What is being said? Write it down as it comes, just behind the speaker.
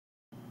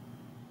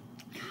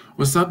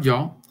What's up,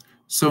 y'all?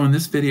 So in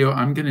this video,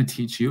 I'm going to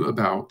teach you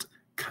about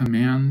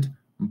command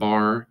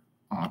bar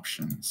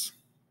options.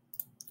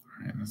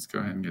 All right, let's go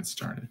ahead and get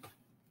started.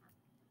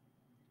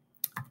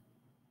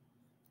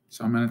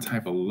 So I'm going to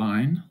type a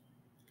line,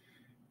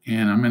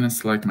 and I'm going to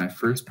select my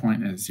first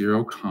point as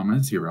 0,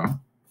 0.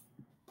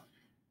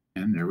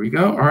 And there we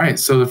go. All right,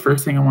 so the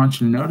first thing I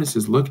want you to notice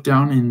is look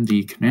down in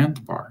the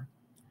command bar.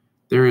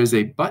 There is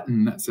a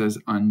button that says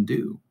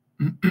undo.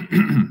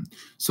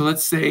 So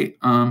let's say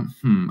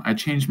I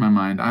changed my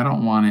mind. I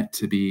don't want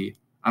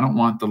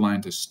the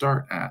line to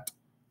start at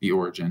the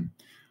origin.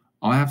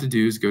 All I have to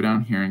do is go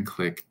down here and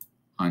click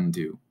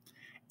undo.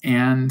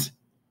 And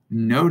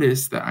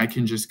notice that I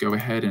can just go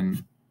ahead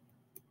and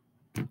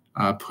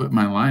put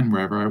my line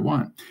wherever I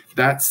want.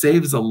 That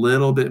saves a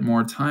little bit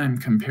more time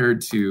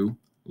compared to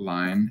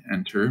line,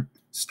 enter,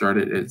 start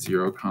it at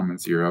 0,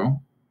 0.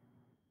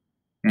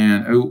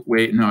 And oh,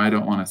 wait, no, I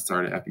don't want to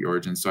start it at the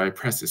origin. So I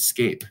press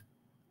escape.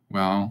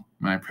 Well,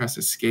 when I press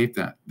escape,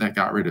 that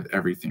got rid of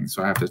everything.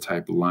 So I have to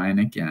type line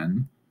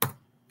again,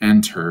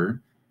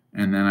 enter,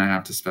 and then I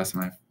have to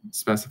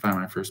specify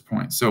my first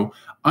point. So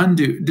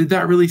undo, did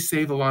that really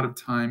save a lot of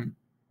time?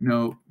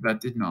 No,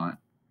 that did not.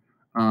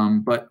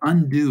 But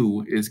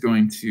undo is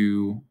going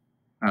to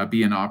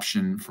be an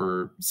option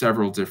for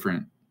several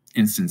different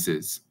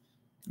instances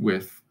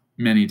with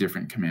many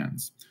different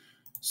commands.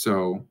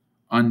 So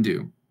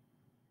undo.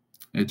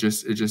 It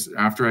just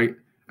after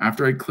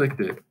I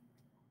clicked it.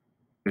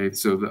 Okay,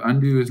 so the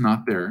undo is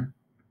not there,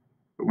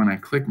 but when I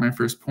click my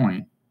first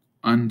point,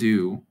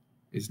 undo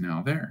is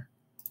now there.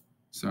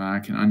 So I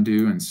can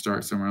undo and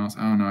start somewhere else.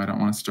 Oh no, I don't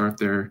want to start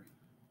there.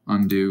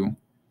 Undo.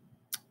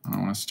 I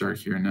don't want to start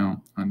here.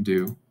 No,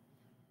 undo.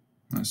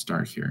 I'm going to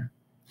start here.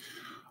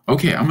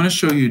 Okay, I'm going to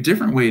show you a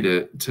different way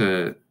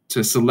to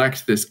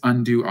select this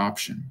undo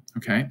option.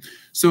 Okay,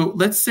 so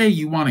let's say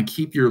you want to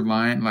keep your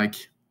line like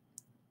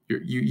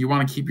you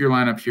want to keep your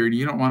line up here, and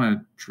you don't want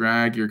to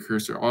drag your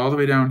cursor all the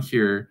way down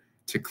here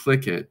to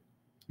click it.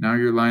 Now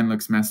your line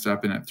looks messed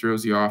up and it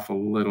throws you off a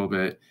little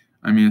bit.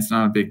 I mean, it's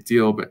not a big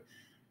deal, but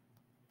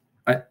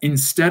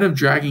instead of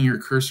dragging your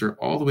cursor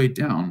all the way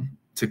down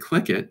to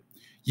click it,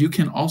 you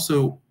can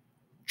also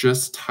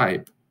just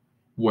type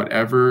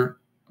whatever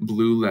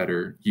blue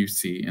letter you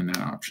see in that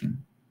option.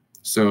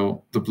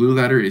 So the blue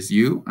letter is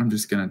U. I'm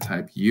just going to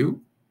type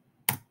U,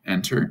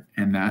 enter,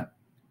 and that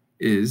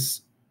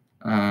is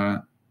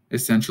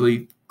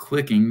essentially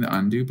clicking the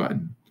undo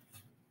button.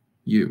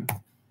 U,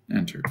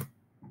 enter.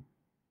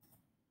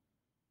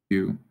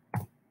 U,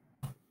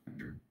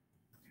 enter.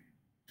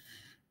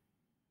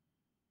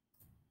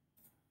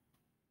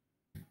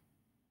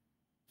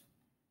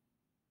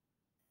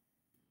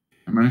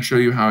 I'm going to show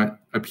you how it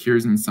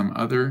appears in some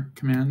other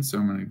commands. So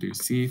I'm going to do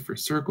C for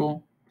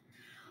circle.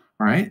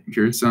 All right,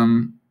 here's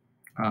some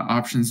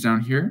options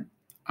down here.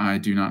 I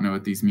do not know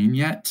what these mean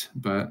yet,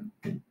 but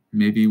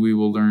maybe we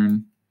will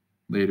learn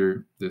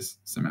later this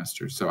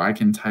semester. So I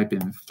can type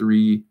in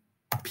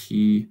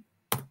 3P,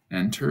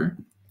 enter,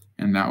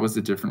 and that was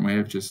a different way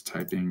of just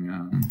typing,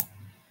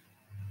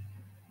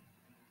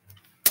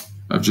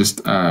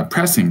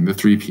 pressing the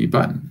 3P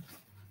button.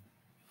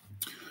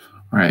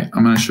 All right,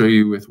 I'm going to show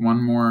you with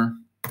one more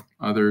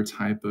other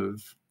type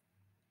of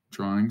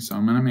drawing. So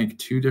I'm going to make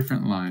two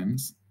different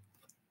lines.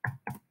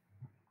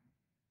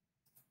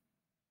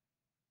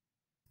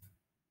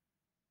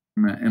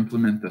 I'm going to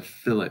implement the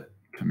fillet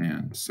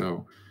command.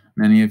 So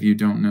many of you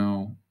don't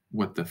know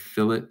what the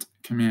fillet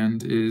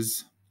command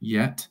is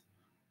yet,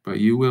 but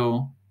you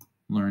will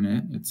learn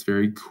it. It's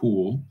very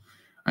cool.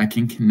 I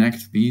can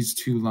connect these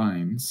two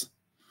lines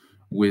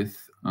with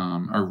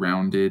a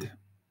rounded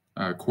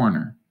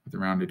corner, with a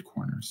rounded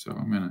corner. So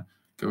I'm going to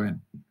go ahead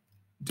and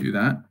do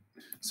that.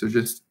 So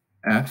just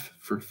F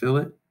for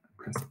fillet,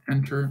 press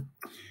enter,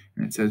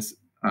 and it says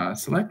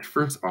select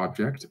first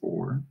object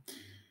or.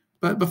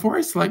 But before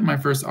I select my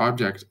first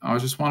object, I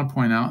just want to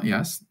point out,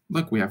 yes,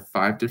 look, we have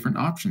 5 different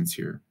options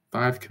here,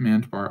 5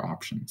 command bar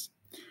options.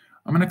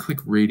 I'm going to click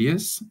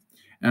radius,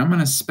 and I'm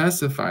going to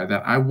specify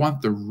that I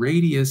want the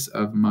radius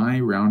of my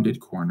rounded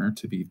corner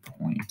to be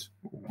 0.1.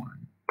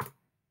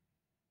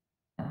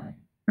 All right.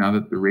 Now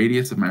that the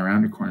radius of my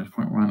rounded corner is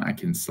 0.1, I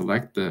can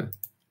select the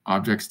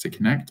objects to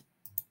connect.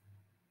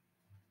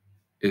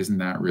 Isn't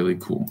that really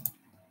cool?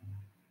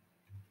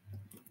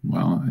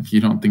 Well, if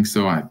you don't think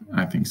so, I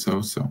think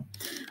so. So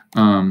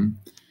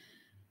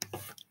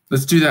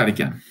let's do that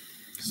again.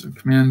 So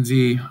Command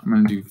Z, I'm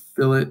going to do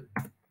fillet,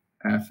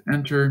 F,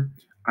 enter.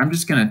 I'm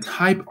just going to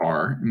type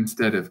R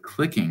instead of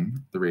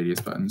clicking the radius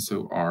button.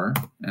 So R,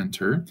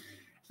 enter.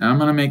 Now I'm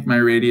going to make my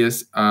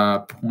radius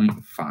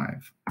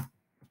 0.5.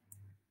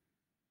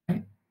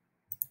 Okay.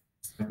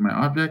 Select my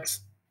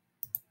objects.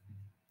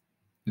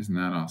 Isn't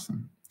that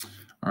awesome?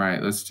 All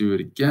right, let's do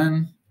it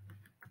again.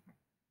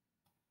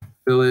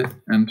 Fillet,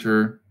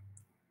 enter.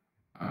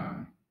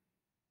 I'm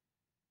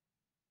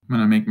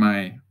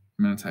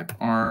going to type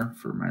R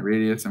for my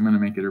radius. I'm going to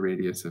make it a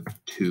radius of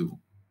 2.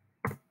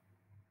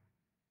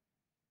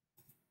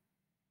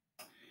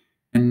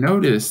 And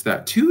notice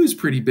that 2 is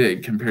pretty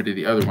big compared to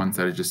the other ones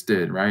that I just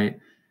did, right?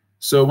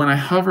 So when I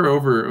hover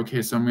over,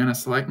 okay, so I'm going to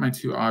select my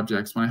two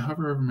objects. When I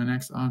hover over my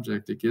next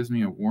object, it gives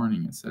me a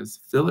warning. It says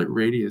fillet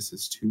radius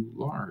is too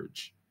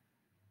large.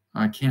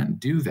 I can't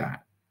do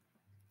that.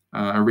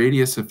 A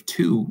radius of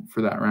 2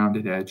 for that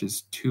rounded edge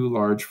is too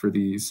large for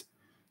these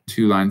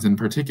two lines in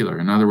particular.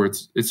 In other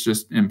words, it's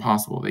just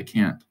impossible. They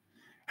can't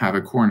have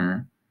a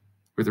corner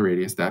with a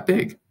radius that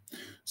big.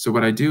 So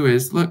what I do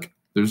is, look,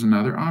 there's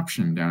another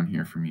option down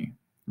here for me,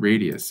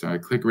 radius. So I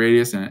click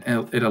radius and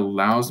it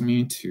allows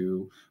me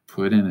to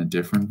put in a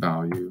different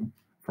value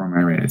for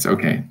my radius.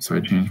 Okay, so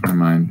I changed my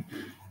mind.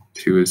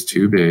 2 is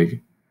too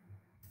big.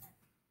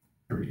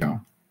 There we go.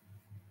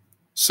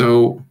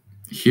 So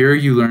here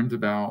you learned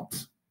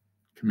about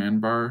command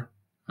bar,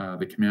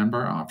 the command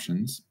bar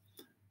options,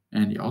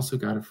 and you also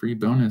got a free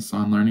bonus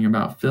on learning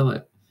about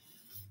fillet.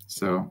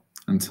 So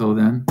until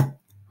then,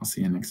 I'll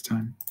see you next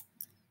time.